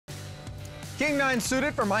King 9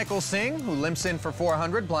 suited for Michael Singh, who limps in for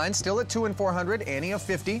 400. Blind still at 2 and 400. Ante of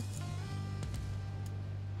 50.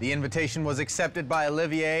 The invitation was accepted by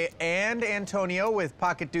Olivier and Antonio with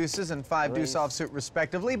pocket deuces and 5 deuce offsuit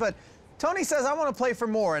respectively, but Tony says, I want to play for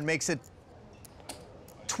more, and makes it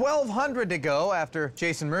 1,200 to go after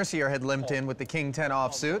Jason Mercier had limped in with the King 10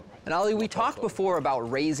 offsuit. And Ollie, we talked before about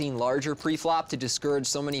raising larger pre-flop to discourage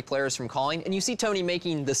so many players from calling, and you see Tony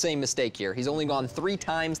making the same mistake here. He's only gone 3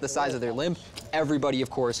 times the size of their limp. Everybody, of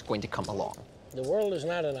course, going to come along. The world is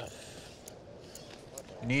not enough.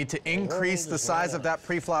 You need to increase the size of that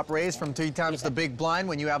pre-flop raise from 3 times the big blind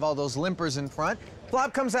when you have all those limpers in front.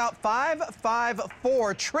 Flop comes out 5, 5,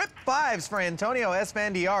 4. Trip 5s for Antonio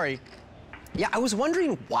Esfandiari. Yeah, I was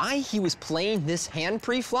wondering why he was playing this hand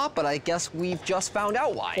pre-flop, but I guess we've just found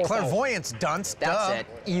out why. Clairvoyance dunce, That's it,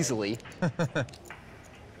 easily.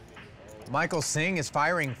 Michael Singh is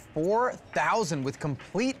firing 4,000 with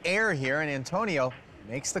complete air here, and Antonio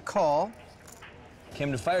makes the call.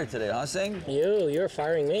 Came to fire today, huh, Singh? You're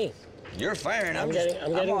firing me. You're firing. I'm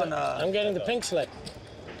getting the pink slip.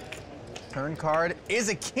 Turn card is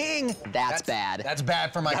a king. That's bad. That's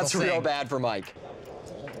bad for Michael Singh. That's real bad for Mike.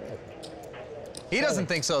 He doesn't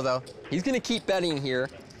think so, though. He's gonna keep betting here.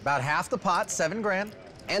 About half the pot, 7 grand.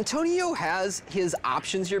 Antonio has his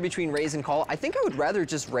options here between raise and call. I think I would rather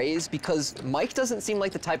just raise because Mike doesn't seem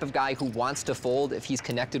like the type of guy who wants to fold if he's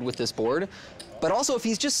connected with this board. But also, if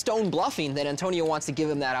he's just stone bluffing, then Antonio wants to give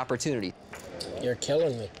him that opportunity. You're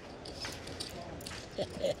killing me.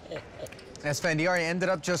 Esfandiari ended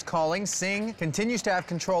up just calling. Singh continues to have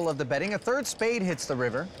control of the betting. A 3rd spade hits the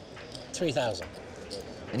river. 3,000.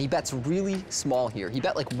 And he bets really small here. He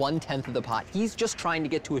bet like 1/10 of the pot. He's just trying to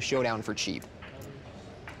get to a showdown for cheap.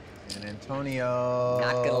 And Antonio...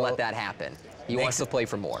 Not gonna let that happen. He wants to play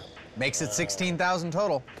for more. Makes it 16,000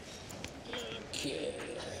 total.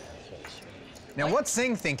 Now, what's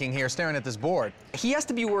Singh thinking here, staring at this board? He has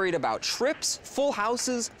to be worried about trips, full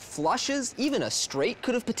houses, flushes, even a straight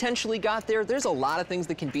could have potentially got there. There's a lot of things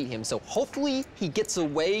that can beat him, so hopefully he gets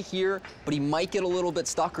away here, but he might get a little bit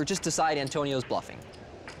stuck or just decide Antonio's bluffing.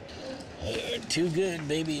 You're too good,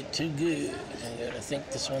 baby, too good. I gotta think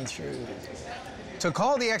this one through. To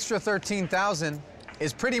call the extra 13,000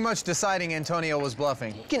 is pretty much deciding Antonio was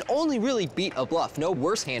bluffing. He can only really beat a bluff. No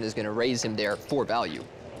worse hand is gonna raise him there for value.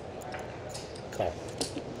 Call.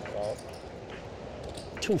 Call.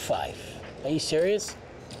 2-5. Are you serious?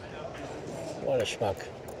 What a schmuck.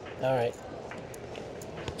 All right.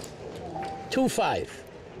 2-5.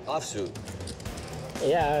 Offsuit.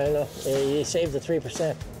 Yeah, I know. You saved the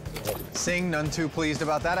 3%. Singh, none too pleased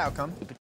about that outcome.